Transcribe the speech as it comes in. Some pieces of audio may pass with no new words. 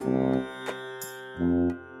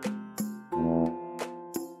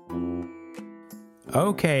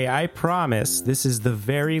Okay, I promise this is the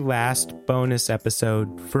very last bonus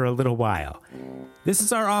episode for a little while. This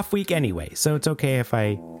is our off week anyway, so it's okay if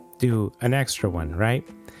I do an extra one, right?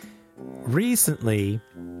 Recently,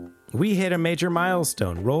 we hit a major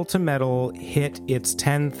milestone. Roll to Metal hit its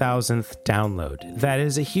 10,000th download. That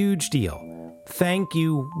is a huge deal. Thank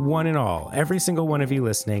you, one and all. Every single one of you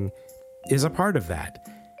listening is a part of that.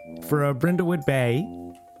 For a Brindlewood Bay,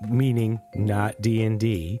 meaning not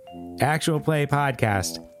D&D, actual play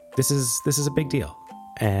podcast, this is a big deal.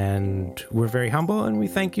 And we're very humble, and we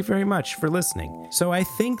thank you very much for listening. So I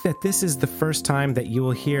think that this is the first time that you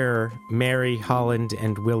will hear Mary, Holland,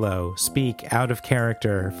 and Willow speak out of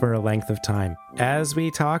character for a length of time, as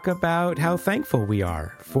we talk about how thankful we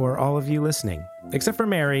are for all of you listening, except for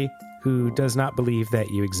Mary, who does not believe that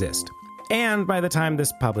you exist. And by the time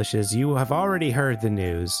this publishes, you have already heard the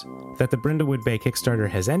news that the Brindlewood Bay Kickstarter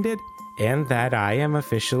has ended, and that I am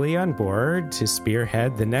officially on board to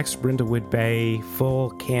spearhead the next Brindlewood Bay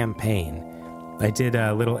full campaign. I did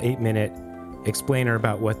a little 8-minute explainer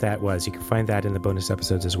about what that was. You can find that in the bonus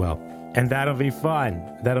episodes as well. And that'll be fun.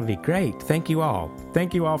 That'll be great. Thank you all.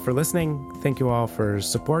 Thank you all for listening. Thank you all for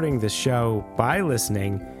supporting this show by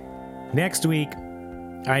listening. Next week,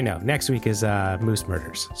 I know, next week is Moose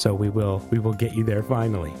Murders, so we will get you there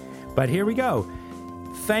finally. But here we go.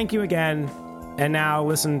 Thank you again. And now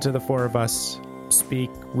listen to the four of us speak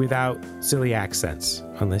without silly accents,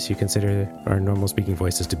 unless you consider our normal speaking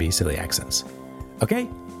voices to be silly accents. Okay,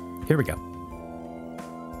 here we go.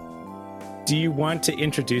 Do you want to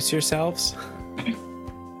introduce yourselves?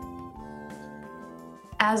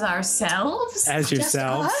 As ourselves? As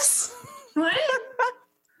yourselves? Just us? What?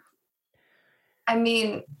 I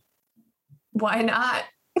mean, why not?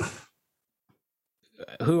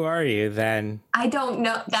 Who are you then? I don't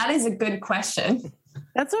know. That is a good question.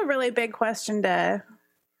 That's a really big question to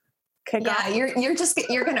kick off. Yeah,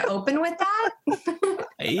 you're going to open with that?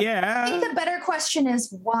 Yeah. I think the better question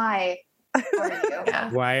is why are you?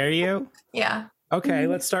 Yeah. Why are you? Yeah. Okay,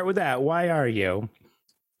 let's start with that. Why are you?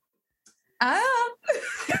 I'm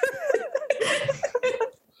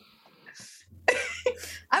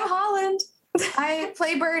Holland. I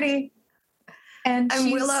play Birdie. And I'm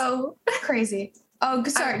she's Willow. crazy. Oh,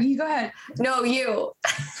 sorry. You go ahead. No, you.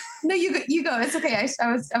 No, you go. It's okay.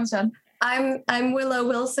 I was done. I'm Willow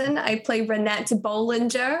Wilson. I play Renette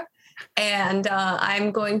Bollinger, and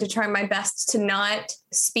I'm going to try my best to not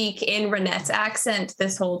speak in Renette's accent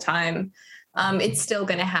this whole time. It's still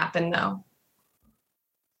going to happen, though.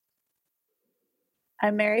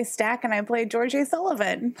 I'm Mary Stack, and I play Georgie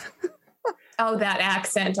Sullivan. Oh, that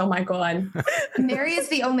accent. Oh, my God. Mary is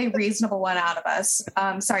the only reasonable one out of us.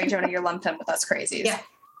 Sorry, Jonah, you're lumped in with us crazies. Yeah.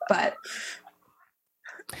 But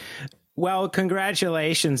Well,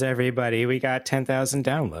 congratulations, everybody. We got 10,000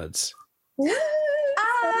 downloads.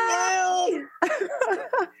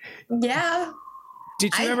 Yeah.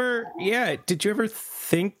 Did you ever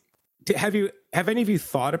think, have any of you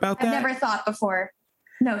thought about that? I've never thought before.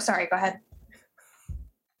 No, sorry, go ahead.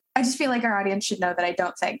 I just feel like our audience should know that I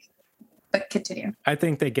don't think. But continue. I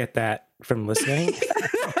think they get that from listening.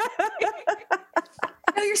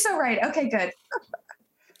 No, you're so right. Okay, good.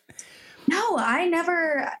 No, I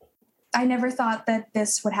never thought that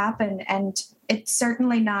this would happen, and it's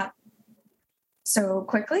certainly not so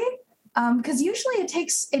quickly. Because usually it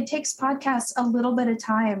takes podcasts a little bit of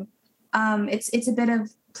time. It's a bit of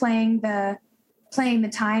playing the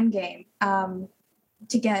time game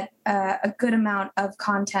to get a good amount of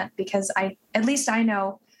content, because I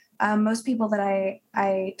know most people that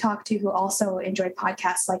I talk to who also enjoy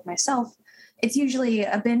podcasts like myself, it's usually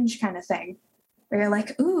a binge kind of thing where you're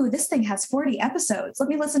like, ooh, this thing has 40 episodes. Let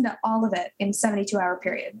me listen to all of it in 72-hour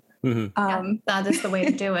period. Mm-hmm. That is the way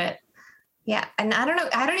to do it. Yeah. And I don't know.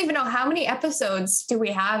 I don't even know how many episodes do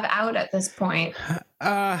we have out at this point.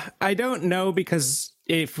 I don't know, because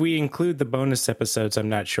if we include the bonus episodes, I'm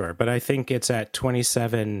not sure, but I think it's at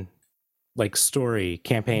 27 story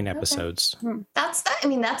campaign episodes. Okay. That's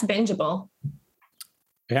bingeable.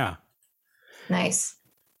 Yeah. Nice.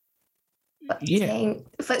 But, yeah.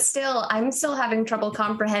 But still, I'm still having trouble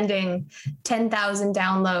comprehending 10,000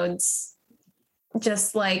 downloads.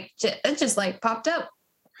 Just popped up.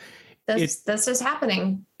 That's just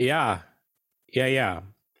happening. Yeah.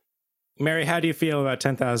 Mary, how do you feel about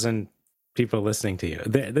 10,000 people listening to you?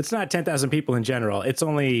 That's not 10,000 people in general. It's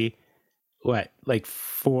only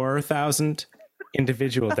 4,000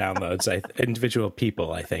 individual downloads, individual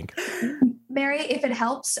people, I think. Mary, if it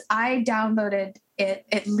helps, I downloaded it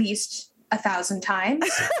at least 1,000 times.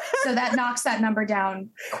 So that knocks that number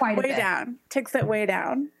down quite a bit. Way down. Ticks it way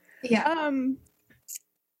down. Yeah.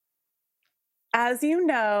 as you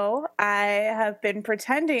know, I have been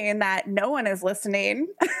pretending that no one is listening.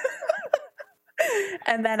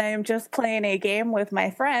 And then I'm just playing a game with my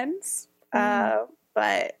friends.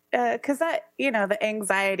 But because that, the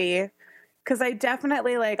anxiety, because I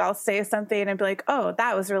definitely I'll say something and be like, oh,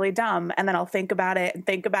 that was really dumb. And then I'll think about it.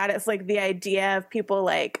 It's like the idea of people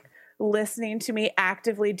listening to me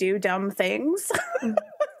actively do dumb things.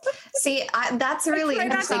 See, that's really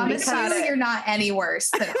interesting because you're not any worse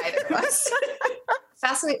than either of us.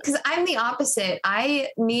 Fascinating, because I'm the opposite. I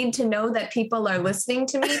need to know that people are listening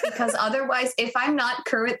to me, because otherwise, if I'm not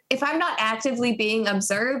actively being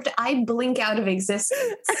observed, I blink out of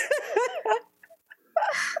existence.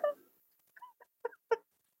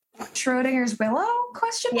 Schrodinger's willow?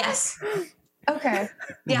 Question mark? Yes. Okay.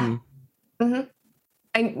 Yeah.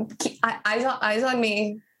 Eyes on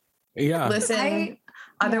me. Yeah. Listen.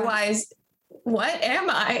 Otherwise, what am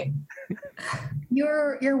I?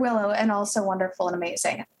 You're Willow, and also wonderful and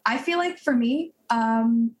amazing. I feel like for me,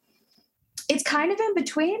 it's kind of in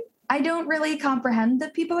between. I don't really comprehend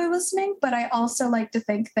that people are listening, but I also like to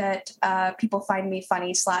think that people find me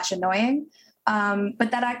funny / annoying.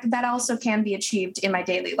 But that also can be achieved in my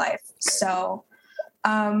daily life. So,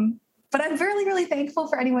 but I'm really, really thankful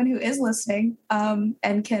for anyone who is listening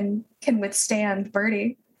and can withstand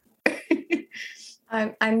Birdie.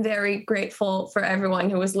 I'm very grateful for everyone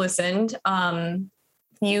who has listened.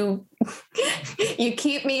 You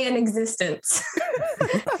keep me in existence.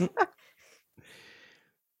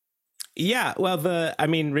 Yeah, well,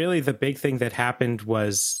 really the big thing that happened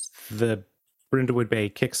was the Brindlewood Bay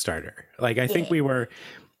Kickstarter. I think we were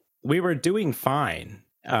doing fine.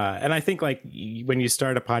 And I think when you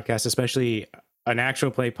start a podcast, especially an actual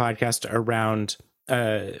play podcast around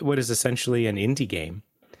what is essentially an indie game,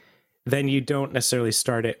 then you don't necessarily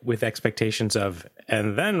start it with expectations of,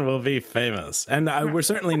 and then we'll be famous. And we're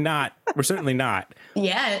certainly not. We're certainly not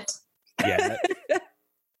yet.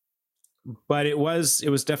 But it was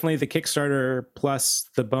definitely the Kickstarter plus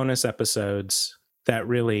the bonus episodes that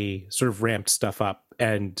really sort of ramped stuff up.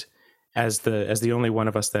 And as the only one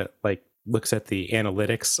of us that looks at the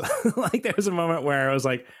analytics, there was a moment where I was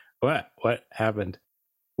like, what happened?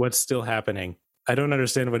 What's still happening? I don't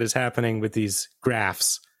understand what is happening with these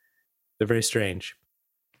graphs. They're very strange.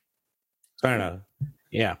 So I don't know.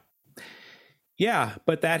 Yeah,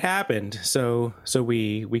 but that happened. So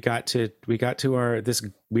we got to our this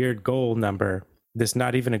weird goal number, this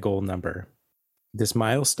not even a goal number, this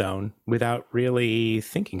milestone without really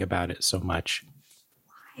thinking about it so much.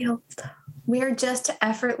 Wild. We're just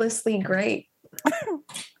effortlessly great.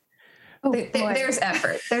 There's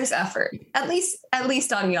effort. There's effort. At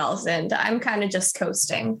least on y'all's end. I'm kind of just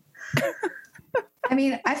coasting. I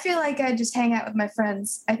mean, I feel like I just hang out with my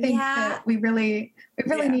friends. I think that we really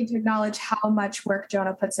need to acknowledge how much work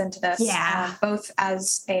Jonah puts into this. Yeah. Both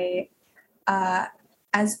as a narrator,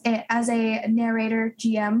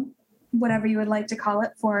 GM, whatever you would like to call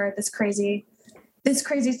it, for this crazy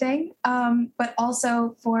thing. But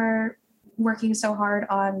also for working so hard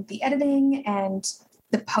on the editing and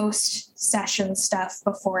the post session stuff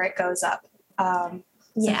before it goes up. So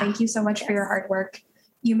thank you so much for your hard work.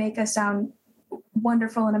 You make us sound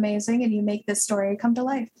wonderful and amazing, and you make this story come to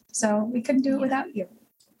life. So we couldn't do it without you.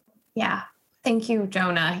 Yeah. Thank you,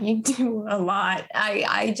 Jonah. You do a lot.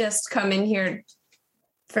 I just come in here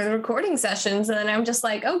for the recording sessions, and then I'm just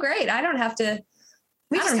like, oh, great. I don't have to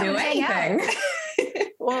do anything.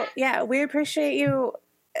 Well, yeah, we appreciate you.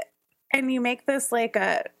 And you make this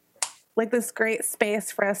this great space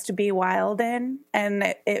for us to be wild in.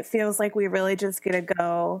 And it feels like we really just get to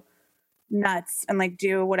go nuts and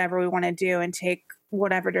do whatever we want to do and take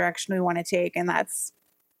whatever direction we want to take. And that's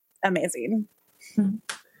amazing.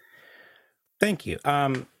 Thank you.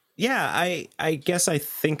 I guess I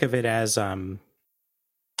think of it as, I've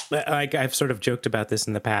sort of joked about this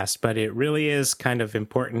in the past, but it really is kind of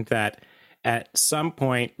important that at some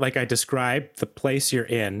point, I describe the place you're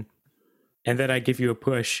in, and then I give you a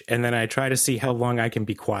push, and then I try to see how long I can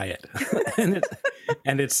be quiet.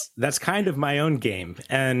 That's kind of my own game.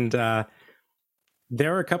 And,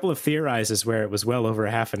 there were a couple of theorizes where it was well over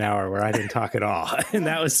a half an hour where I didn't talk at all. And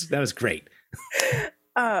that was great.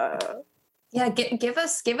 Yeah, give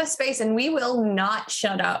us space, and we will not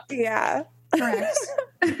shut up. Yeah. Correct.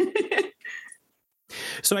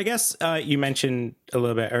 So I guess you mentioned a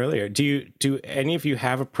little bit earlier, do any of you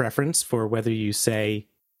have a preference for whether you say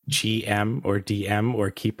GM or DM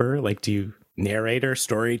or keeper? Do you narrator,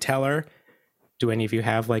 storyteller? Do any of you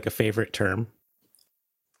have a favorite term?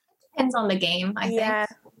 Depends on the game, I think.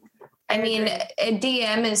 I mean, a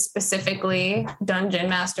DM is specifically dungeon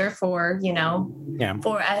master for,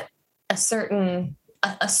 for a certain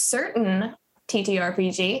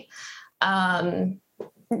TTRPG.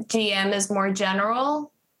 GM is more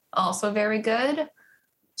general, also very good.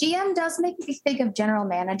 GM does make me think of general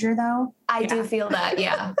manager, though. I do feel that,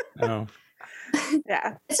 yeah. Oh,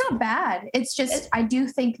 Yeah. It's not bad. It's just I do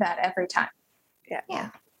think that every time. Yeah.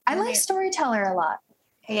 I like storyteller a lot,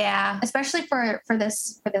 Yeah. especially for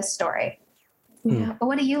this story. Yeah. But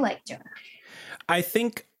what do you like, Jonah? I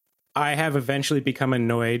think I have eventually become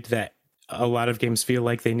annoyed that a lot of games feel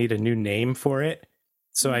like they need a new name for it.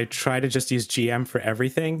 So I try to just use GM for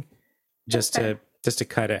everything, just to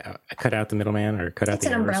cut out the middleman or cut out It's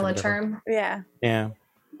the an errors or umbrella whatever. term, Yeah. Yeah.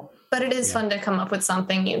 but it is fun to come up with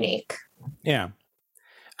something unique. Yeah.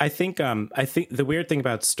 I think the weird thing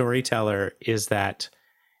about storyteller is that,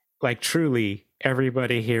 like, truly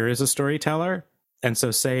everybody here is a storyteller. And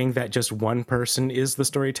so saying that just one person is the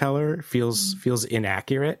storyteller feels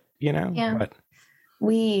inaccurate, you know? Yeah. But,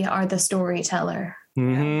 We are the storyteller.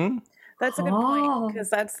 mhm. That's a good point,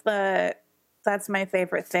 because that's my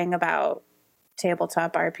favorite thing about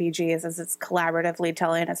tabletop RPGs is it's collaboratively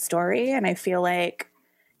telling a story, and I feel like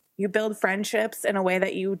you build friendships in a way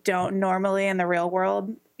that you don't normally in the real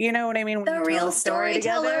world. You know what I mean? When The you tell real a story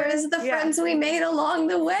storyteller together. is the Yeah. friends we made along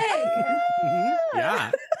the way. Mhm.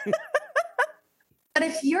 Yeah. But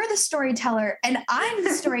if you're the storyteller and I'm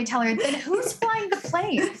the storyteller, then who's flying the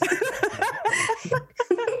plane?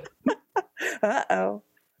 Uh-oh.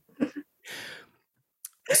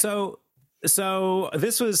 So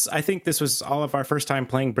I think this was all of our first time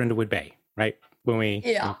playing Brindlewood Bay, right? When we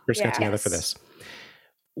first got together for this.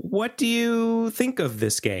 What do you think of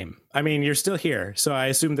this game? I mean, you're still here, so I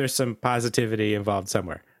assume there's some positivity involved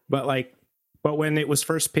somewhere. But when it was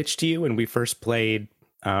first pitched to you and we first played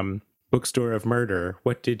Bookstore of Murder,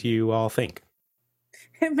 what did you all think?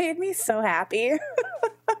 It made me so happy.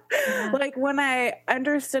 Like when I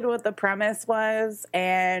understood what the premise was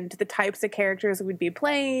and the types of characters we'd be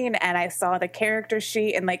playing, and I saw the character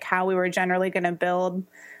sheet and like how we were generally going to build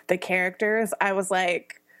the characters, I was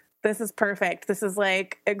like, this is perfect. This is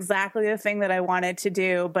like exactly the thing that I wanted to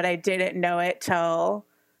do, but I didn't know it till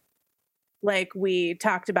like we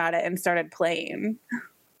talked about it and started playing.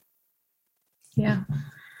 Yeah.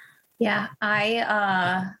 Yeah.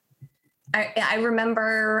 I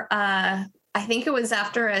remember, I think it was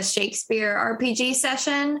after a Shakespeare RPG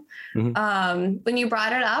session, when you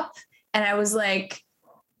brought it up, and I was like,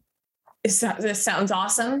 this sounds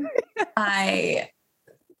awesome.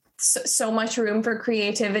 So much room for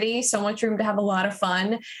creativity, so much room to have a lot of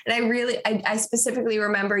fun. And I specifically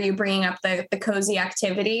remember you bringing up the cozy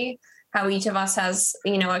activity, how each of us has,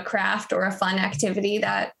 a craft or a fun activity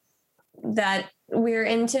that we're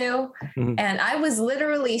into. And I was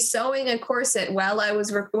literally sewing a corset while I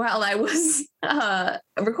was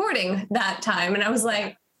recording that time. And I was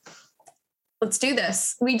like, let's do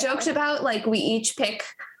this. We joked about like, we each pick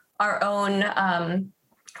our own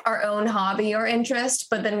hobby or interest,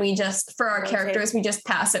 but then we just, for our characters, we just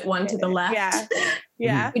pass it one to the left.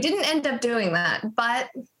 Yeah. We didn't end up doing that, but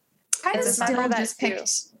I still just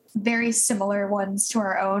picked very similar ones to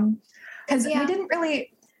our own, because we didn't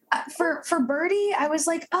really, for Birdie, I was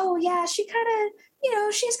like, oh yeah, she kind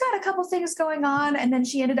of, she's got a couple things going on, and then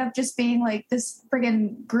she ended up just being like this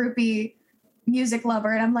friggin' groupie music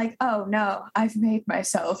lover, and I'm like, oh no, I've made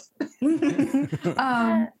myself.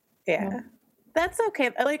 Yeah. That's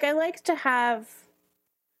okay. Like, I like to have,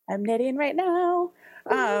 I'm knitting right now.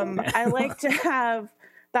 I like to have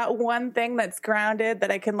that one thing that's grounded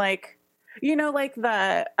that I can like, like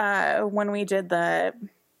the, when we did the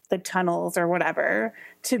tunnels or whatever,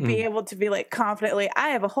 to be able to be like confidently, I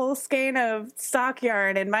have a whole skein of stock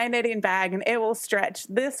yarn in my knitting bag and it will stretch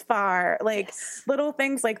this far. Like little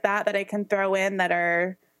things like that I can throw in that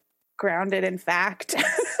are grounded in fact.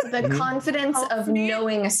 The confidence of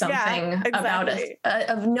knowing something about it,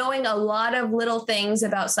 of knowing a lot of little things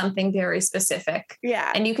about something very specific.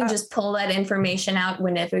 Yeah. And you can just pull that information out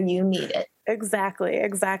whenever you need it. Exactly.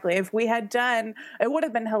 If we had done, it would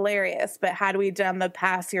have been hilarious, but had we done the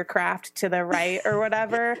pass your craft to the right or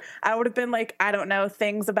whatever, I would have been like, I don't know,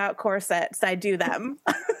 things about corsets, I do them.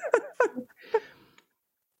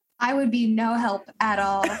 I would be no help at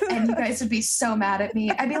all, and you guys would be so mad at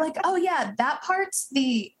me. I'd be like, "Oh yeah, that part's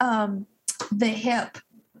the hip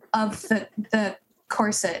of the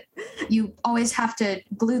corset. You always have to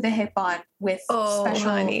glue the hip on with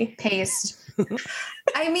special paste."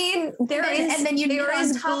 I mean, there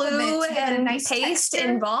is glue and nice paste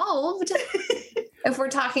involved. If we're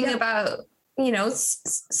talking about,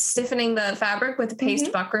 stiffening the fabric with a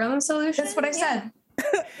paste buckram solution. That's what I said.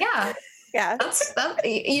 Yeah. Yeah. That's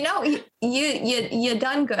you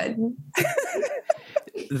done good.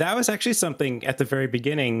 That was actually something at the very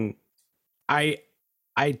beginning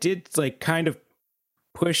I did like kind of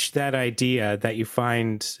push that idea that you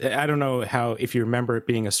find, I don't know how, if you remember it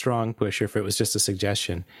being a strong push or if it was just a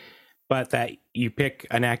suggestion, but that you pick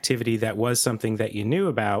an activity that was something that you knew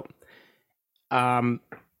about.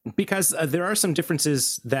 Because there are some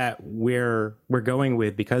differences that we're going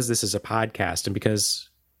with, because this is a podcast and because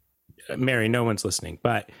Mary, no one's listening,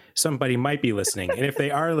 but somebody might be listening. And if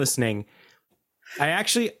they are listening,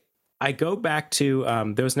 I go back to,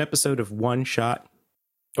 there was an episode of One Shot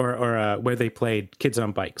or where they played Kids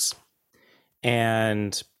on Bikes.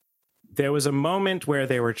 And there was a moment where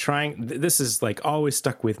they were trying, this is like always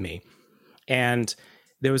stuck with me. And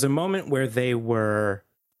there was a moment where they were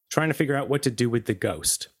trying to figure out what to do with the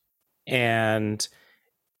ghost. And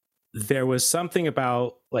there was something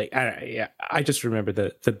about like, I just remember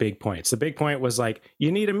the big points. The big point was like,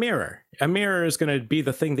 you need a mirror. A mirror is going to be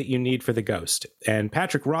the thing that you need for the ghost. And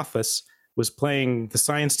Patrick Rothfuss was playing the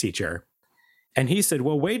science teacher. And he said,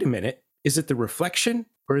 well, wait a minute. Is it the reflection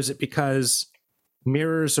or is it because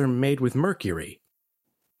mirrors are made with mercury?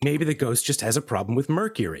 Maybe the ghost just has a problem with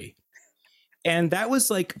mercury. And that was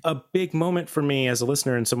like a big moment for me as a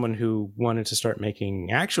listener and someone who wanted to start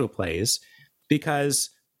making actual plays,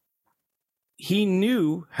 because he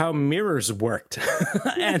knew how mirrors worked.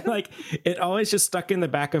 And like, it always just stuck in the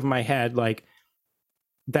back of my head, like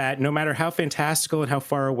that no matter how fantastical and how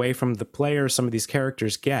far away from the player some of these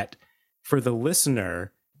characters get, for the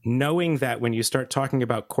listener, knowing that when you start talking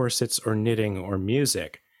about corsets or knitting or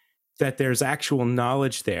music, that there's actual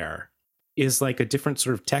knowledge there is like a different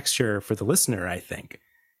sort of texture for the listener, I think,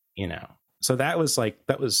 you know? So that was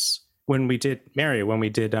when we did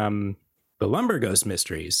the Lumber Ghost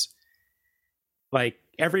Mysteries, like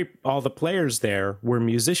all the players there were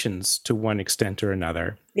musicians to one extent or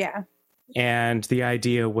another. Yeah. And the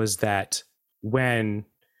idea was that when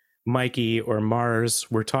Mikey or Mars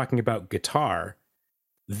were talking about guitar,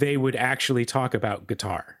 they would actually talk about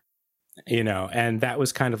guitar, you know, and that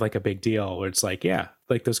was kind of like a big deal where it's like, yeah,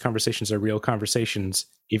 like those conversations are real conversations,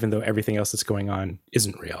 even though everything else that's going on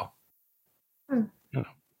isn't real. I don't know.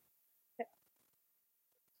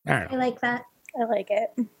 I like that. I like it.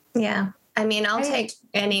 Yeah. I mean, I'll take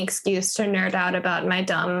any excuse to nerd out about my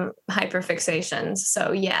dumb hyperfixations.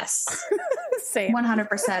 So yes. Same.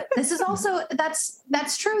 100%. This is also,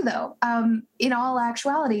 that's true though. In all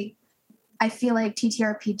actuality, I feel like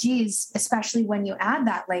TTRPGs, especially when you add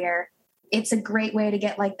that layer, it's a great way to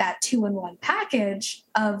get like that 2-in-1 package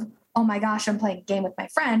of, oh my gosh, I'm playing a game with my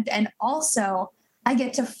friend. And also I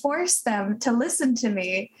get to force them to listen to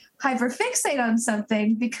me hyperfixate on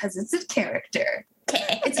something because it's a character.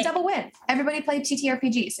 It's a double win. Everybody play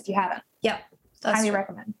TTRPGs if you haven't. Yep. Highly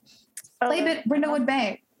recommend. Play Brindlewood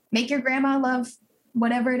Bay. Make your grandma love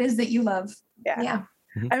whatever it is that you love. Yeah.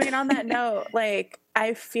 I mean, on that note, like,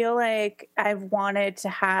 I feel like I've wanted to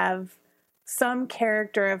have some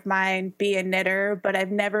character of mine be a knitter, but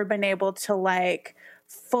I've never been able to like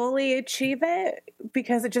fully achieve it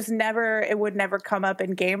because it would never come up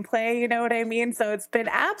in gameplay. You know what I mean? So it's been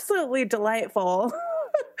absolutely delightful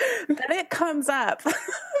that it comes up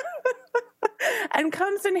and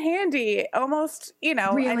comes in handy almost, you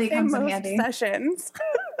know, really comes in most handy. Sessions.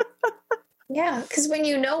 Yeah, because when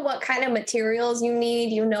you know what kind of materials you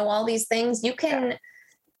need, you know all these things, you can,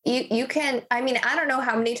 you can, I mean, I don't know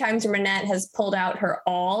how many times Renette has pulled out her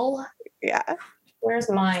awl. Yeah. Where's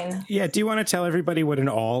mine? Yeah, do you want to tell everybody what an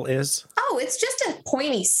awl is? Oh, it's just a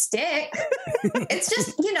pointy stick. It's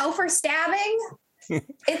just, you know, for stabbing.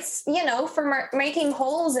 It's, you know, for making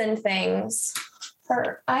holes in things.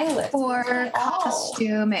 For eyelets. For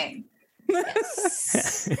costuming.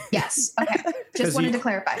 Yes. Yes. Okay. Just wanted to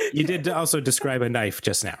clarify. You did also describe a knife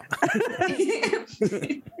just now.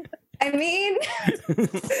 I mean,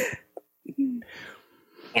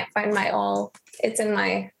 can't find my awl. It's in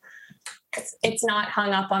my. It's not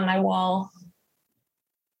hung up on my wall.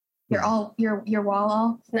 Your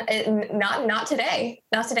wall. Not today.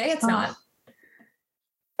 Not today. It's not.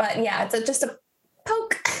 But yeah, it's just a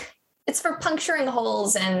poke. It's for puncturing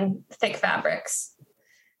holes in thick fabrics.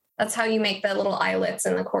 That's how you make the little eyelets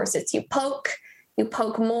in the corsets. You poke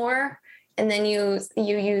more, and then you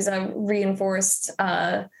use a reinforced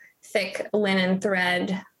thick linen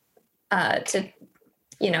thread to,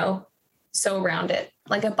 you know, sew around it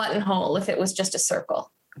like a buttonhole if it was just a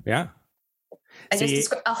circle. Yeah.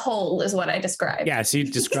 A hole is what I described. Yeah, so you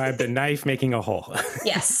described a knife making a hole.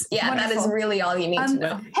 Yes. Yeah, Wonderful. That is really all you need to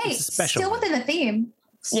know. Hey, still within the theme.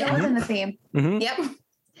 Mm-hmm. Yep.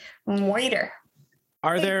 Waiter.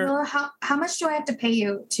 Are there... Willa, how much do I have to pay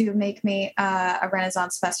you to make me a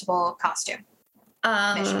Renaissance Festival costume?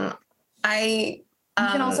 You You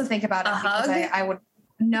can also think about it because hug? I would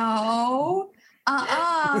No.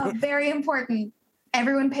 Very important.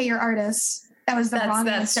 Everyone pay your artists. That was the wrong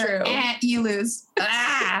answer. True. You lose.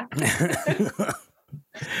 Ah!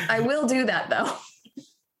 I will do that though.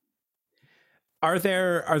 Are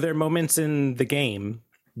there moments in the game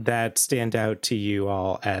that stand out to you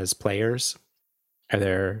all as players? Are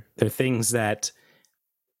there things that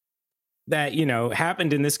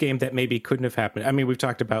happened in this game that maybe couldn't have happened? I mean, we've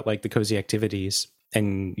talked about like the cozy activities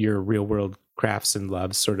and your real world crafts and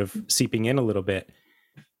loves sort of seeping in a little bit.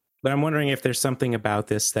 But I'm wondering if there's something about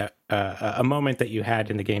this that a moment that you had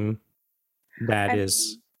in the game that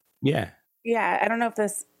is. Yeah, I don't know if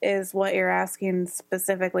this is what you're asking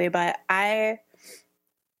specifically, but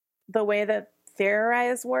the way that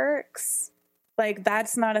Theorize works, like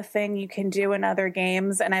that's not a thing you can do in other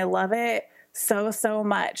games, and I love it so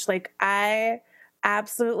much. Like I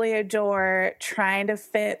absolutely adore trying to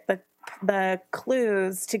fit the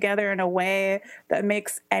clues together in a way that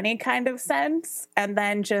makes any kind of sense, and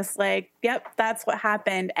then just like, yep, that's what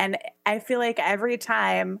happened. And I feel like every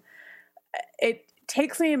time it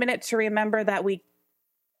takes me a minute to remember that we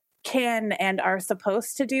can and are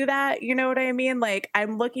supposed to do that. You know what I mean? Like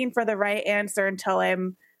I'm looking for the right answer until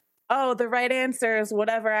the right answer is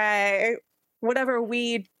whatever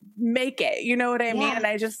we make it. You know what I mean? And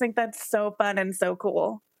I just think that's so fun and so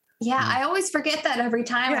cool. Yeah, I always forget that every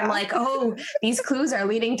time. I'm like, oh, these clues are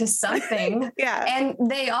leading to something. And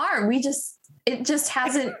they are. It just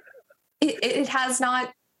hasn't, it has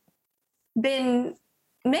not been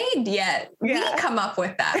made yet. We come up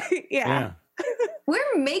with that. Yeah.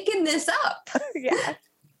 We're making this up. Yeah.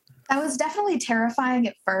 That was definitely terrifying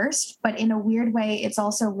at first, but in a weird way, it's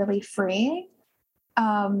also really freeing.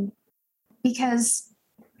 Because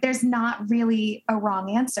there's not really a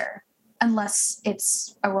wrong answer unless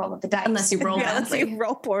it's a roll of the dice. Unless you roll unless you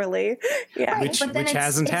roll poorly. Yeah. Right, which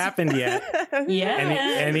hasn't happened yet.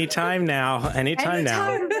 Anytime now.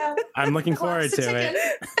 I'm looking forward to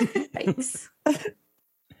it. Thanks.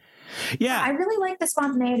 Yeah. I really like the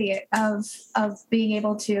spontaneity of being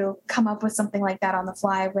able to come up with something like that on the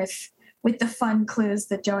fly with the fun clues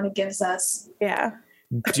that Jonah gives us. Yeah.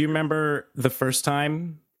 Mm-hmm. Do you remember the first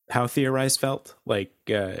time how Theorize felt? Like,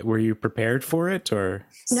 were you prepared for it or?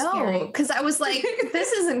 No, because I was like,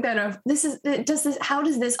 how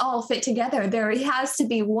does this all fit together? There has to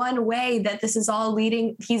be one way that this is all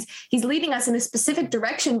leading. He's leading us in a specific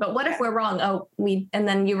direction, but what if we're wrong? And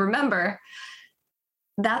then you remember,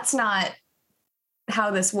 that's not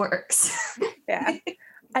how this works. Yeah.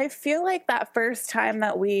 I feel like that first time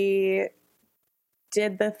that we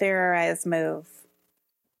did the Theorize move,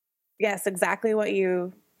 yes, exactly what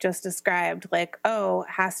you just described. Like, it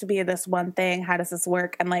has to be this one thing. How does this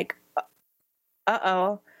work? And like,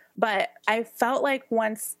 But I felt like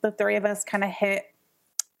once the three of us kind of hit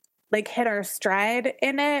our stride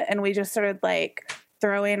in it, and we just started like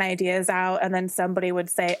throwing ideas out, and then somebody would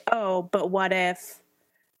say, oh, but what if?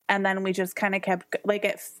 And then we just kind of kept, like,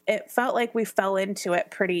 it felt like we fell into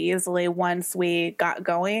it pretty easily once we got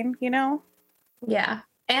going, you know? Yeah.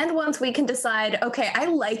 And once we can decide, okay, I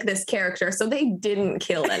like this character, so they didn't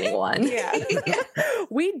kill anyone. Yeah.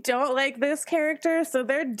 We don't like this character, so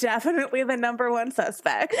they're definitely the number one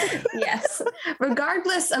suspect. Yes.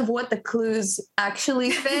 Regardless of what the clues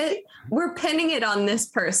actually fit, we're pinning it on this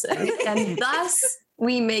person. And thus,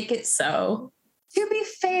 we make it so. To be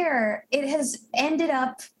fair, it has ended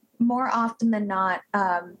up more often than not,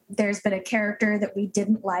 there's been a character that we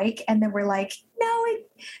didn't like, and then we're like, no,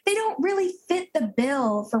 they don't really fit the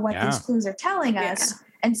bill for what these clues are telling us.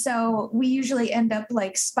 And so we usually end up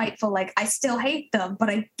like spiteful, like, I still hate them,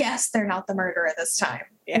 but I guess they're not the murderer this time.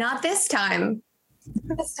 Yeah. Not this time.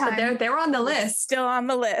 This time. But they're on the list. Still on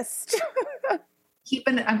the list.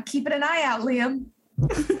 I'm keeping an eye out, Liam.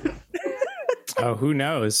 Oh, who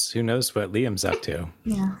knows? Who knows what Liam's up to?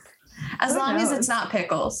 Yeah. As long as it's not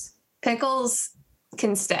Pickles. Pickles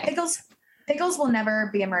can stay. Pickles will never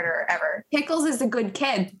be a murderer, ever. Pickles is a good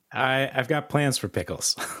kid. I've got plans for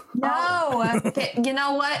Pickles. No. You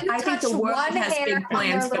know what? I think the world has big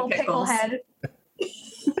plans for Pickles.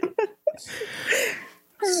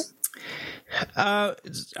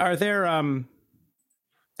 Are there, I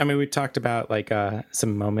mean, we talked about like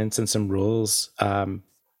some moments and some rules.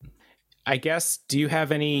 I guess, do you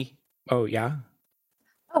have any? Oh, yeah.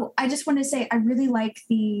 Oh, I just want to say I really like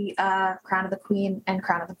the Crown of the Queen and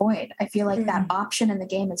Crown of the Void. I feel like that option in the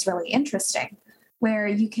game is really interesting, where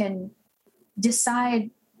you can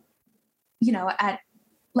decide, at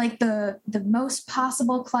like the most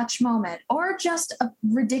possible clutch moment, or just a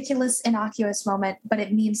ridiculous, innocuous moment, but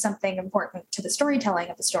it means something important to the storytelling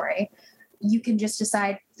of the story. You can just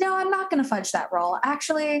decide, no, I'm not going to fudge that roll.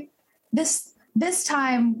 Actually, this this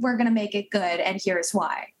time we're going to make it good, and here's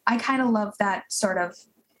why. I kind of love that sort of,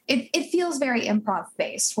 it feels very improv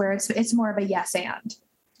based, where it's more of a yes and,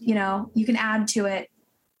 you know, you can add to it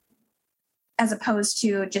as opposed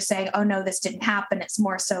to just saying, oh no, this didn't happen. It's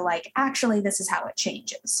more so like, actually, this is how it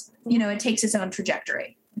changes. You know, it takes its own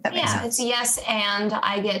trajectory. If that makes sense. It's yes, and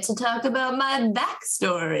I get to talk about my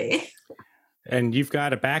backstory. And you've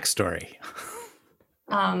got a backstory.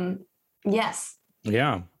 Yes.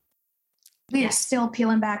 Yeah. We are still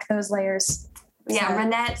peeling back those layers. Yeah, So,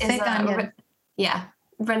 Renette thick onion.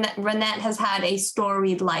 Renette has had a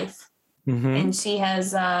storied life, and she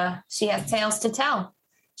has tales to tell.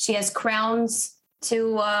 She has crowns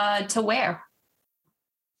to wear.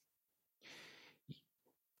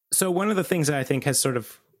 So one of the things that I think has sort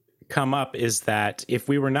of come up is that if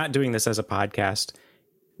we were not doing this as a podcast,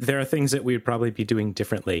 there are things that we would probably be doing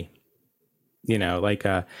differently. You know, like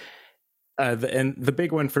and the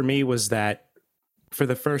big one for me was that for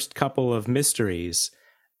the first couple of mysteries,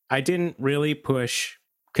 I didn't really push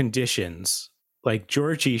conditions. Like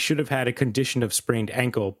Georgie should have had a condition of sprained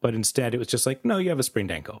ankle, but instead it was just like, no, you have a sprained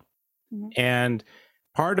ankle. Mm-hmm. And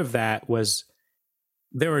part of that was,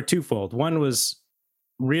 there were twofold. One was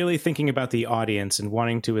really thinking about the audience and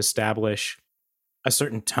wanting to establish a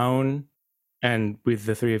certain tone, and with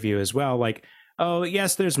the three of you as well, like, oh,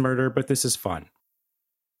 yes, there's murder, but this is fun.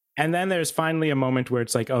 And then there's finally a moment where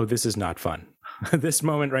it's like, oh, this is not fun. This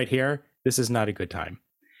moment right here, this is not a good time.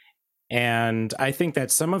 And I think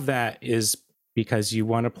that some of that is because you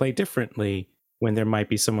want to play differently when there might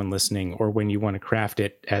be someone listening, or when you want to craft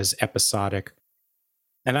it as episodic.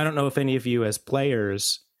 And I don't know if any of you as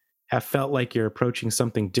players have felt like you're approaching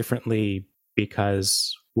something differently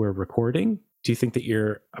because we're recording. Do you think that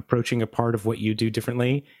you're approaching a part of what you do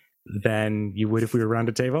differently than you would if we were around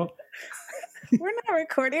a table? We're not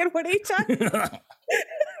recording. What are you talking about?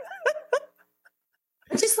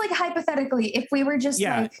 Just like hypothetically, if we were just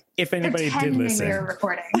like, if anybody did listen, we were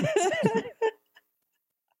recording.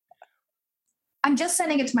 I'm just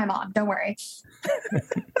sending it to my mom. Don't worry.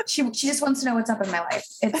 She just wants to know what's up in my life.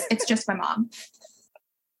 It's just my mom.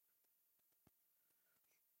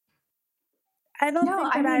 I don't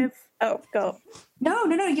think that I've. Oh, go. No,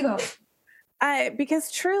 you go.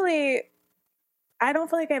 Because truly, I don't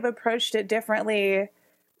feel like I've approached it differently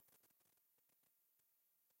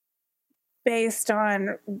based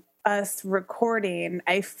on us recording.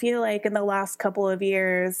 I feel like in the last couple of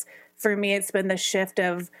years, for me, it's been the shift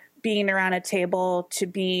of being around a table to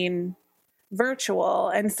being virtual.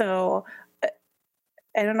 And so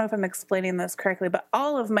I don't know if I'm explaining this correctly, but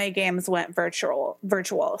all of my games went virtual.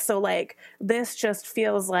 So like, this just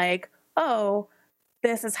feels like, oh,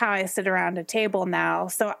 this is how I sit around a table now.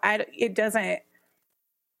 So that's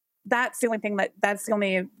the only thing that's the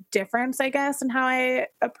only difference, I guess, in how I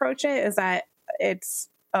approach it, is that it's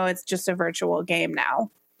just a virtual game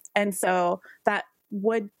now. And so that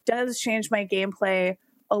does change my gameplay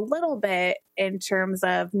a little bit in terms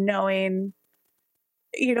of knowing,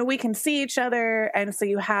 you know, we can see each other, and so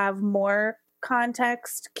you have more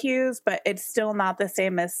context cues, but it's still not the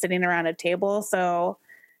same as sitting around a table. So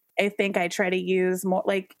I think I try to use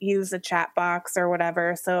a chat box or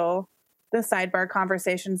whatever, so the sidebar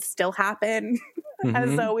conversations still happen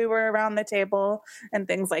as though we were around the table and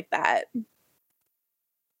things like that.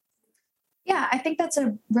 Yeah, I think that's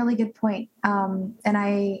a really good point. And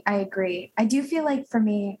I agree. I do feel like for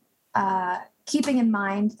me, keeping in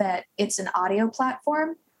mind that it's an audio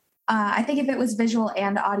platform, I think if it was visual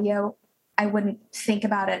and audio, I wouldn't think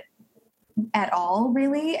about it at all,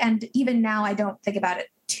 really. And even now, I don't think about it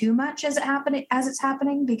too much as it's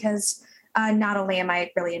happening, because not only am I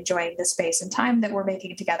really enjoying the space and time that we're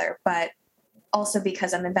making together, but also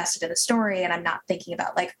because I'm invested in the story and I'm not thinking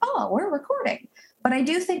about like, oh, we're recording. But I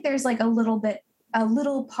do think there's like a little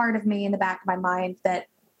part of me in the back of my mind that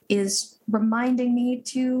is reminding me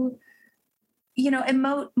to, you know,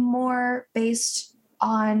 emote more based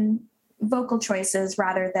on vocal choices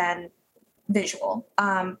rather than visual.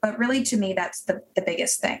 But really, to me, that's the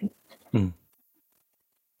biggest thing.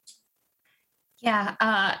 Yeah.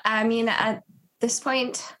 I mean, at this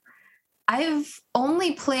point, I've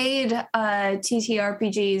only played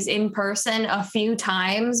TTRPGs in person a few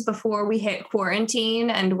times before we hit quarantine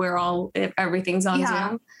and everything's on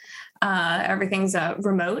Zoom. Everything's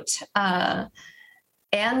remote. And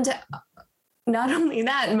not only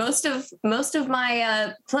that, most of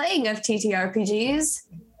my playing of TTRPGs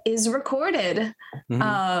is recorded.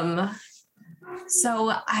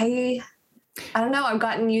 So I don't know. I've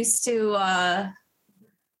gotten used to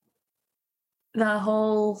the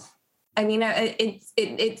whole. I mean,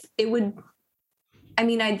 it would. I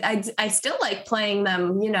mean, I still like playing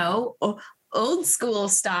them, you know, old school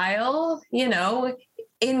style,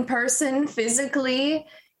 in person, physically,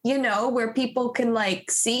 where people can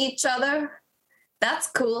like see each other. That's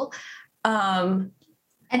cool. And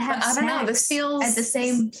have I don't know, this feels at the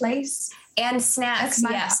same place. And snacks.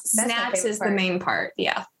 Yes. Snacks is the main part.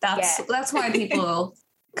 Yeah. That's why people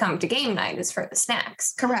come to game night, is for the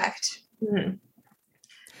snacks. Correct. Mm-hmm.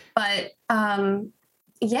 But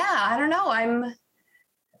I don't know.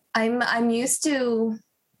 I'm used to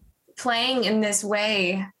playing in this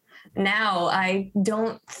way now. I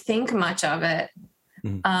don't think much of it.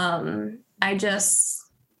 I just,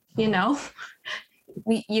 you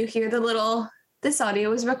hear the little, this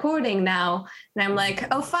audio is recording now, and I'm like,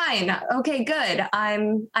 oh, fine, okay, good.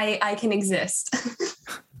 I can exist.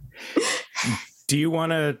 Do you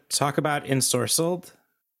want to talk about Ensorcelled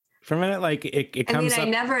for a minute? Like it comes. I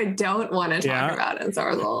never don't want to talk about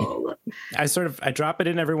Ensorcelled. I drop it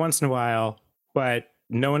in every once in a while, but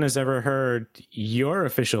no one has ever heard your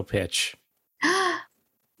official pitch.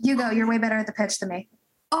 You go. You're way better at the pitch than me.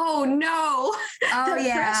 Oh no! Oh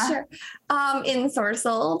yeah.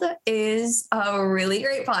 Ensorcelled is a really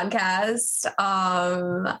great podcast.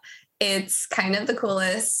 It's kind of the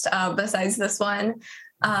coolest. Besides this one,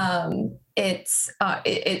 it's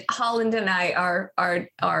Holland and I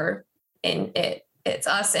are in it. It's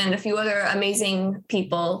us and a few other amazing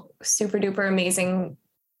people, super duper amazing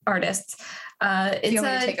artists. Do you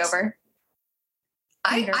want me to take over?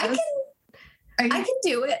 I can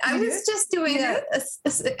do it. I was just doing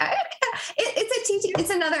it's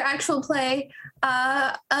another actual play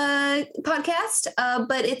podcast,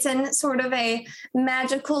 but it's in sort of a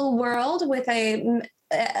magical world with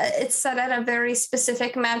it's set at a very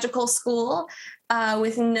specific magical school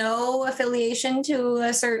with no affiliation to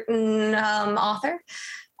a certain author.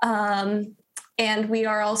 And we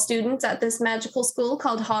are all students at this magical school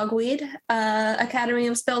called Hogweed, Academy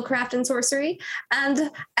of Spellcraft and Sorcery. And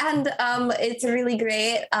it's really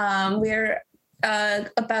great. We're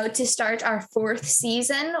about to start our 4th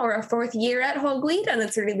season or our 4th year at Hogweed, and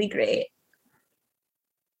it's really great.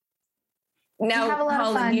 Now,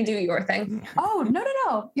 Holland, you do your thing. Oh, no.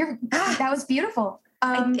 That was beautiful.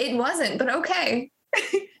 It wasn't, but okay.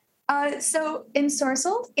 So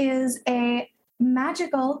Ensorcelled is a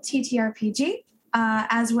magical TTRPG.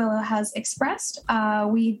 As Willow has expressed,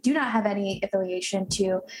 we do not have any affiliation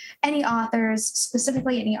to any authors,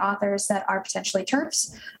 specifically any authors that are potentially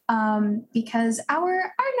TERFs, because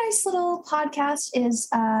our nice little podcast is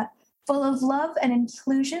full of love and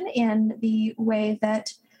inclusion in the way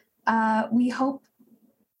that we hope,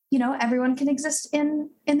 everyone can exist in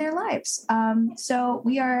their lives. So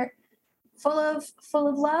we are full of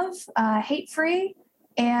love, hate-free,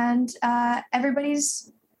 and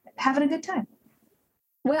everybody's having a good time.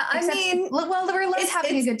 Well, we're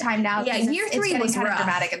having a good time now. Yeah, year 3 was kind rough. of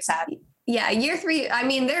dramatic and sad. Yeah, year 3. I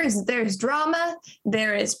mean, there's drama,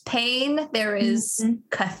 there is pain, there is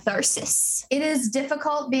catharsis. It is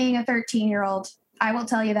difficult being a 13-year-old. I will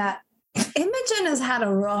tell you that. Imogen has had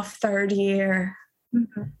a rough 3rd year.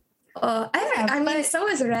 Mm-hmm. I mean, so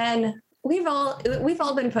has Ren. We've all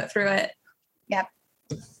been put through it. Yep.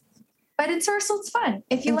 But Ensorcelled's fun.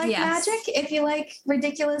 If you like magic, if you like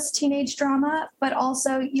ridiculous teenage drama, but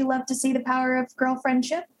also you love to see the power of girl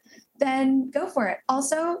friendship, then go for it.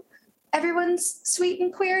 Also, everyone's sweet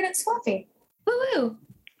and queer and it's fluffy. Woo-woo.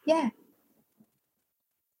 Yeah.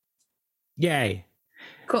 Yay.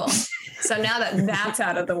 Cool. So now that's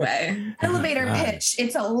out of the way. Elevator pitch.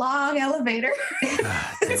 It's a long elevator.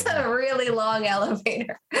 It's a really long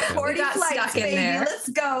elevator. 40 got flights, stuck in baby. there. Let's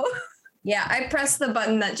go. Yeah, I pressed the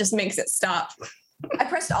button that just makes it stop. I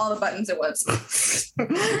pressed all the buttons at once.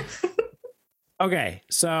 Okay,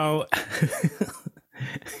 so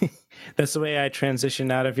that's the way I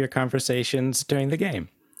transition out of your conversations during the game.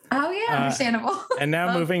 Oh, yeah, understandable. And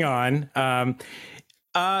now moving on.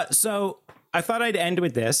 So I thought I'd end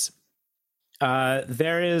with this.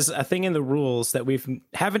 There is a thing in the rules that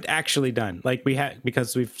haven't actually done, like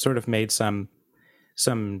because we've sort of made some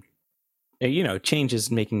changes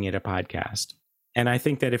making it a podcast. And I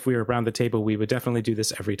think that if we were around the table, we would definitely do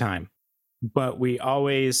this every time. But we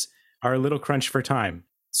always are a little crunched for time.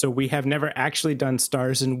 So we have never actually done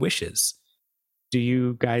Stars and Wishes. Do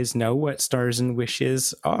you guys know what Stars and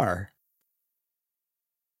Wishes are?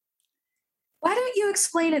 Why don't you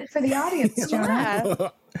explain it for the audience,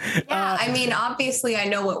 Jonah? Yeah, I mean, obviously I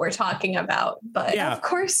know what we're talking about, but yeah, of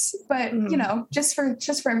course, but just for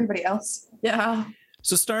everybody else. Yeah.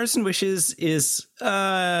 So Stars and Wishes is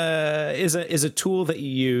a tool that you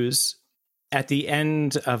use at the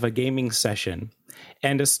end of a gaming session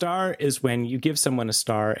And a star is when you give someone a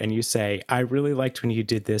star and you say, I really liked when you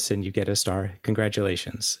did this, and you get a star.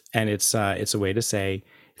 Congratulations. And it's a way to say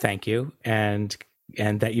thank you and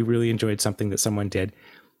that you really enjoyed something that someone did.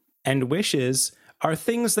 And wishes are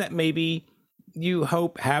things that maybe you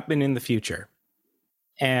hope happen in the future.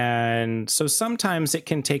 And so sometimes it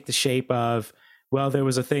can take the shape of, well, there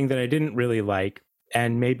was a thing that I didn't really like,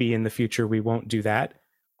 and maybe in the future we won't do that.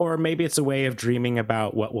 Or maybe it's a way of dreaming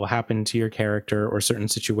about what will happen to your character or certain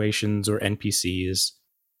situations or NPCs,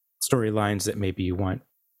 storylines that maybe you want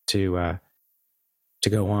to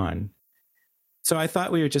go on. So I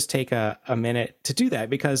thought we would just take a minute to do that,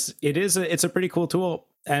 because it's a pretty cool tool,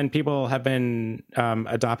 and people have been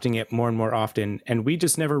adopting it more and more often. And we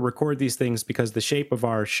just never record these things because the shape of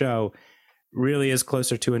our show really is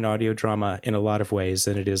closer to an audio drama in a lot of ways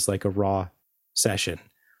than it is like a raw session.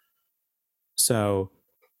 So,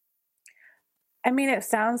 I mean, it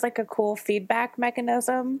sounds like a cool feedback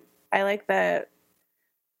mechanism. I like the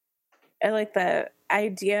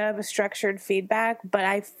idea of a structured feedback, but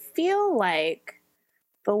I feel like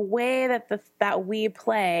the way that we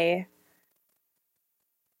play,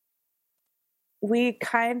 we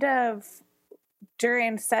kind of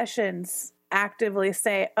during sessions actively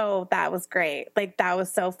say, "Oh, that was great. Like that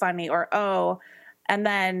was so funny," or "Oh," and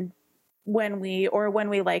then when we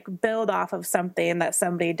like build off of something that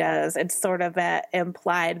somebody does, it's sort of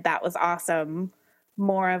implied that was awesome,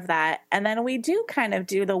 more of that. And then we do kind of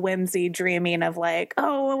do the whimsy dreaming of like,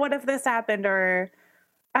 oh, well, what if this happened? Or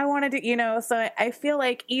I wanted to, so I feel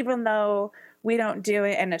like even though we don't do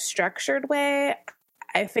it in a structured way,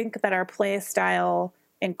 I think that our play style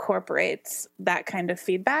incorporates that kind of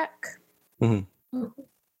feedback. Mm-hmm.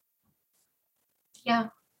 Yeah.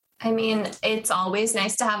 I mean, it's always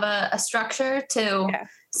nice to have a structure so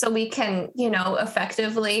we can,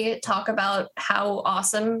 effectively talk about how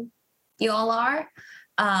awesome you all are.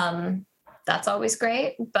 That's always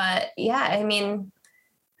great. But yeah, I mean,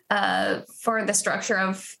 for the structure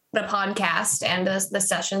of the podcast and the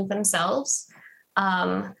sessions themselves,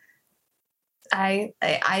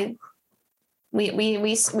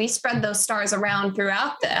 we spread those stars around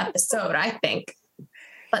throughout the episode, I think.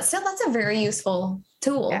 But still, that's a very useful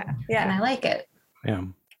tool. Yeah. And I like it. Yeah.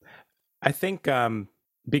 I think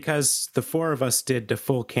because the four of us did the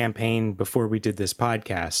full campaign before we did this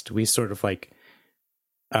podcast, we sort of like,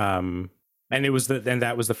 and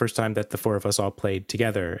that was the first time that the four of us all played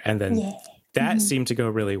together. And then that seemed to go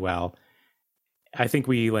really well. I think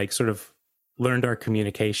we like sort of learned our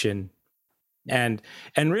communication and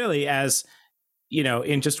really, as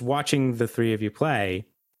in just watching the three of you play,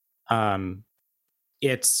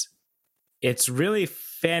 it's really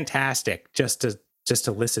fantastic just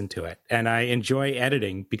to listen to it. And I enjoy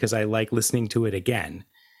editing because I like listening to it again.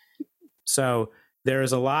 So there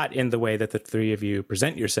is a lot in the way that the three of you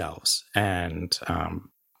present yourselves and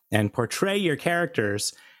portray your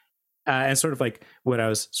characters, and sort of like what I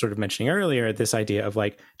was sort of mentioning earlier, this idea of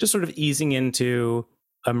like just sort of easing into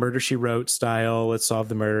a Murder, She Wrote style. Let's solve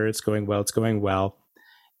the murder. It's going well.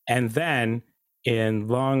 And then in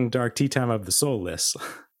Long Dark Tea Time of the Soulless,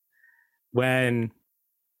 and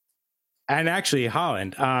actually,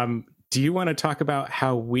 Holland, do you want to talk about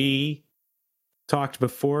how we talked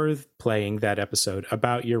before playing that episode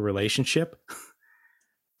about your relationship?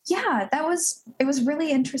 Yeah, it was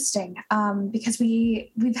really interesting, because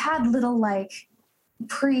we've had little like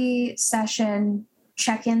pre-session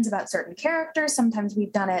check-ins about certain characters. Sometimes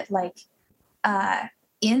we've done it like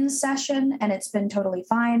in session, and it's been totally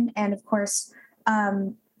fine. And of course,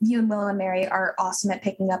 you and Will and Mary are awesome at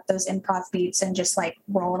picking up those improv beats and just like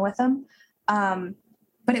rolling with them.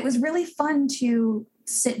 But it was really fun to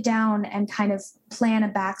sit down and kind of plan a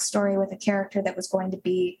backstory with a character that was going to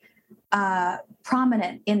be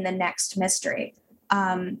prominent in the next mystery.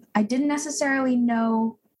 I didn't necessarily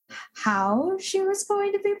know how she was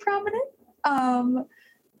going to be prominent.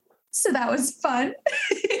 So that was fun.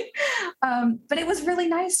 But it was really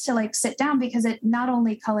nice to like sit down, because it not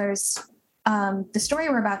only colors the story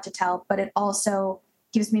we're about to tell, but it also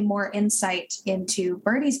gives me more insight into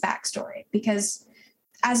Birdie's backstory, because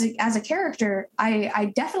as a character,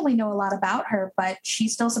 I definitely know a lot about her, but she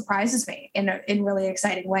still surprises me in really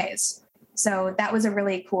exciting ways. So that was a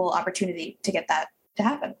really cool opportunity to get that to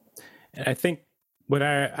happen. And I think what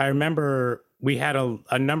I remember, we had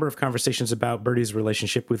a number of conversations about Birdie's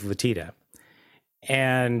relationship with Latita.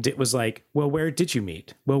 And it was like, well, where did you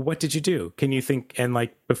meet? Well, what did you do? Can you think? And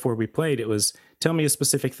like before we played, it was, tell me a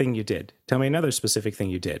specific thing you did. Tell me another specific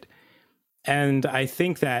thing you did. And I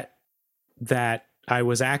think that I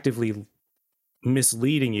was actively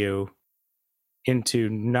misleading you into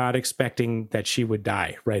not expecting that she would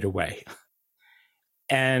die right away.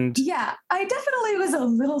 And yeah, I definitely was a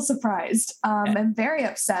little surprised and very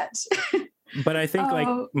upset. but I think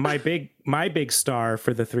like my big star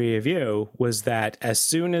for the three of you was that as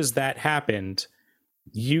soon as that happened,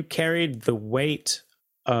 you carried the weight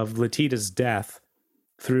of Latita's death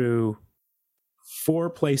through 4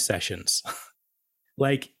 play sessions.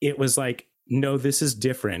 Like it was like, no, this is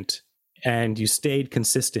different. And you stayed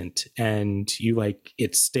consistent, and you like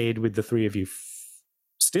it stayed with the three of you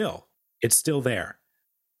still. It's still there.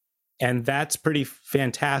 And that's pretty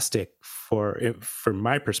fantastic from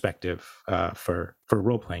my perspective for a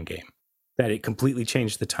role-playing game, that it completely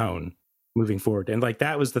changed the tone moving forward. And like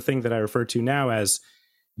that was the thing that I refer to now as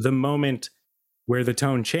the moment where the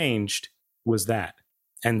tone changed was that.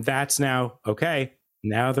 And that's now, okay,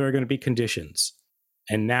 now there are going to be conditions.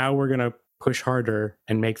 And now we're going to push harder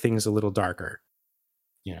and make things a little darker.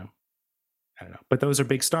 You know, I don't know. But those are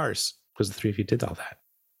big stars because the three of you did all that.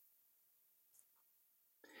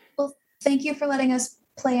 Well, thank you for letting us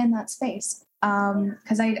play in that space.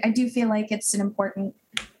 Because I do feel like it's an important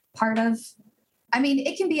part of, I mean,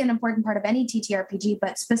 it can be an important part of any TTRPG,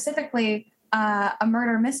 but specifically a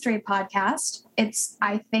murder mystery podcast, it's,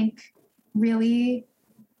 I think, really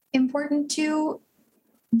important to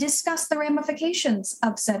discuss the ramifications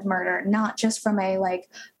of said murder, not just from a like,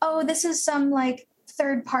 oh, this is some like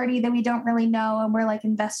third party that we don't really know and we're like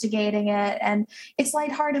investigating it and it's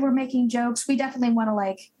lighthearted, we're making jokes. We definitely want to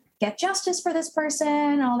like get justice for this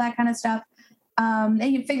person, all that kind of stuff. And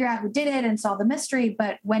you figure out who did it and solve the mystery.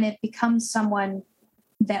 But when it becomes someone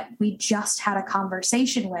that we just had a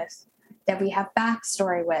conversation with, that we have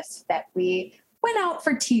backstory with, that we went out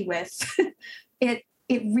for tea with, it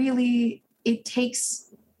really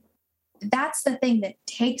takes, that's the thing that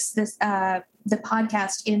takes this the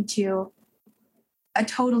podcast into a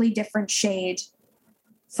totally different shade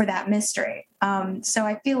for that mystery. So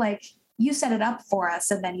I feel like you set it up for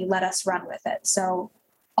us and then you let us run with it. So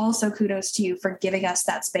also kudos to you for giving us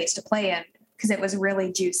that space to play in, because it was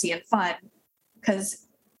really juicy and fun. Because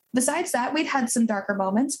besides that, we'd had some darker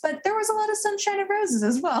moments, but there was a lot of sunshine and roses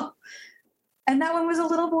as well. And that one was a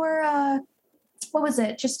little more, what was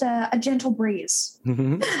it? Just a gentle breeze.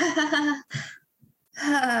 Mm-hmm.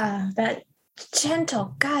 That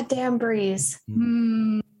gentle goddamn breeze.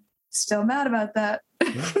 Still mad about that.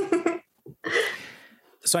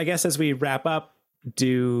 So I guess as we wrap up,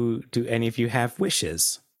 do any of you have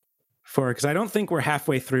wishes for? Because I don't think we're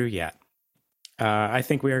halfway through yet. I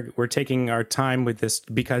think we're taking our time with this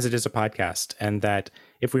because it is a podcast, and that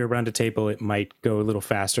if we were around a table, it might go a little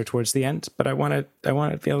faster towards the end. But I want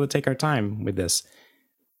to be able to take our time with this.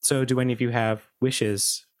 So, do any of you have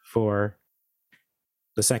wishes for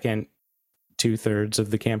the second 2/3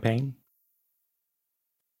 of the campaign?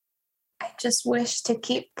 I just wish to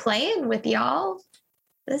keep playing with y'all.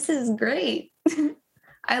 This is great.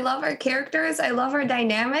 I love our characters. I love our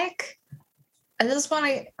dynamic. I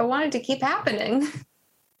want it to keep happening.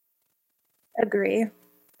 Agree.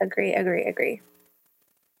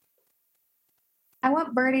 I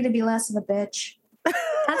want Birdie to be less of a bitch.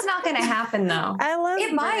 That's not going to happen, though. I love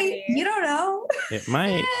It might. You don't know. It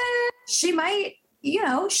might. She might. You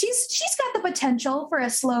know, she's got the potential for a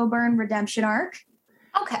slow burn redemption arc.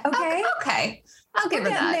 Okay. Okay. Okay. I'll give We're her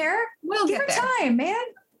getting that. there. We'll Give get her there. time, man.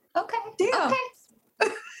 Okay. Damn.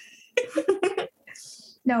 Okay.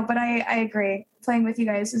 No, but I agree. Playing with you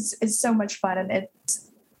guys is so much fun, and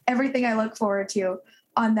it's everything I look forward to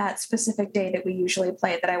on that specific day that we usually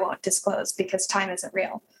play that I won't disclose because time isn't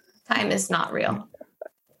real. Time is not real.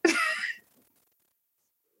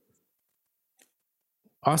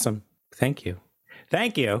 Awesome. Thank you.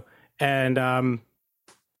 And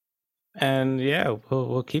yeah,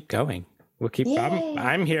 we'll keep going. We'll keep. Yay.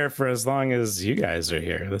 I'm here for as long as you guys are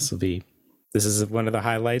here. This is one of the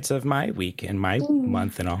highlights of my week and my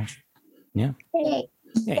month and all. Yeah. Yay.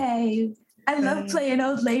 Yay. I love playing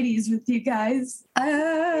old ladies with you guys.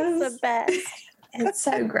 It's the best. It's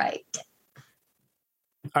so great.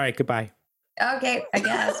 All right. Goodbye. Okay, I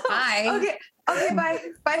guess. Bye. Okay, bye.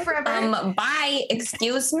 Bye forever. Bye.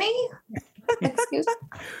 Excuse me? Excuse me?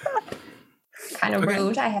 Kind of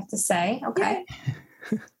rude, I have to say. Okay.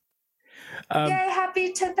 Yay,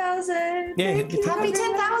 happy 10,000. Yeah, Thank you. Happy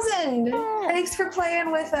 10,000. Thanks for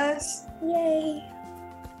playing with us. Yay.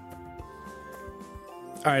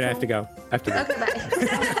 All right. I have to go. Okay, bye.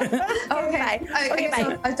 Okay. Bye. I guess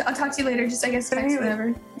Bye. I'll talk to you later. Just, I guess, text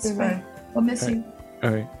whatever. It's fine. We'll miss you.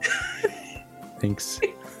 All right. Thanks.